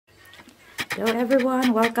Hello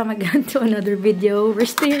everyone, welcome again to another video. We're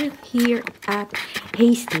still here at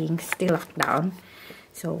Hastings, still locked down.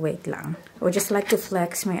 So wait lang. I would just like to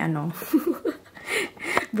flex my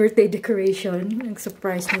birthday decoration.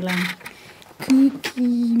 Nag-surprise nilang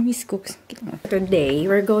cookie, Miss Cooks. Today,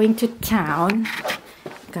 we're going to town.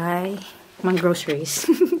 Okay, mang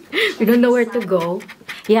groceries. We don't know where to go.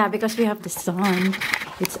 Yeah, because we have the sun.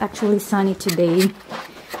 It's actually sunny today.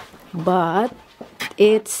 But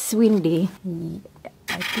it's windy.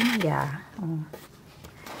 I think, yeah.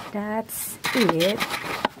 That's it.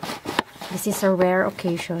 This is a rare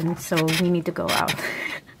occasion, so we need to go out.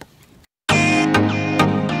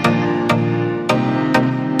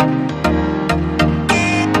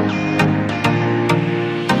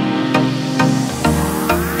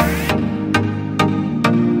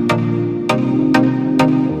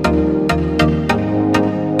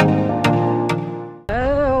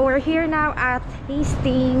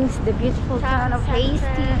 Hastings, the beautiful town of Hastings.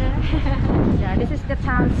 Yeah, this is the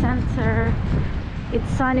town center. It's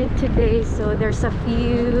sunny today, so there's a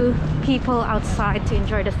few people outside to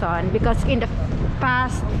enjoy the sun, because in the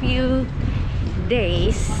past few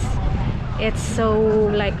days it's so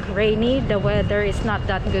like rainy, the weather is not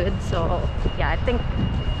that good. So yeah, I think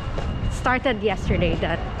it started yesterday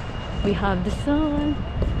that we have the sun.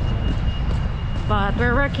 But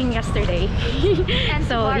we're working yesterday. And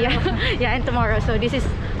so tomorrow. Yeah, and tomorrow. So this is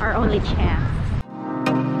our only chance.